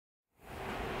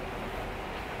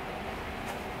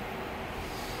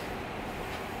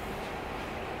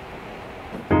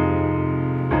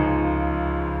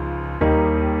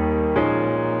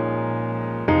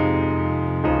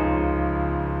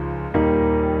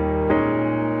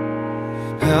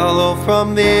Hello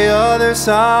from the other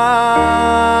side.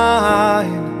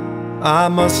 I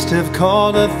must have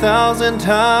called 1,000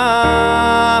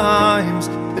 times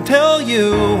to tell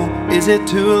you, is it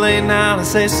too late now to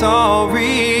say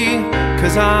sorry?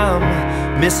 'Cause I'm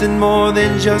missing more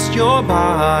than just your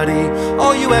body.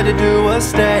 All you had to do was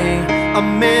stay a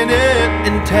minute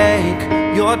and take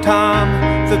your time.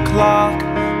 The clock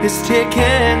is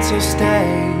ticking, so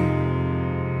stay.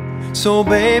 So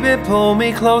baby, pull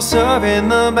me closer in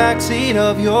the backseat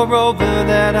of your Rover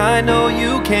that I know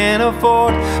you can't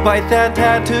afford. Bite that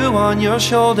tattoo on your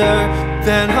shoulder,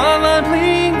 that hotline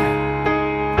bling,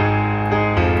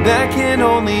 that can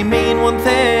only mean one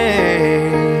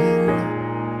thing.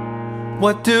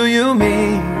 What do you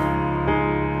mean?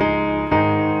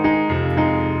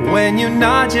 When you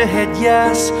nod your head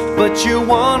yes, but you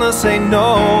wanna say no.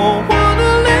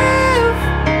 Wanna live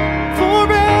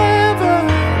forever,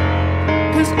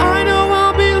 'cause I know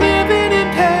I'll be living in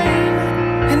pain,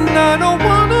 and I don't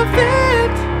wanna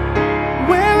fit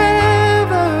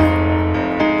wherever.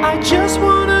 I just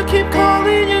wanna keep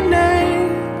calling your name.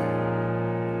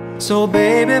 So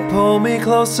baby, pull me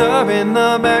closer in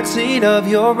the backseat of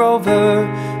your Rover.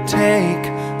 Take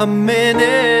a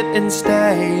minute and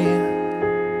stay.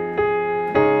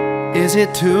 Is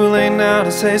it too late now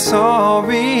to say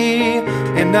sorry?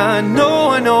 And I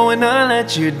know when I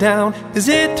let you down. Is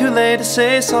it too late to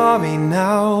say sorry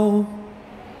now?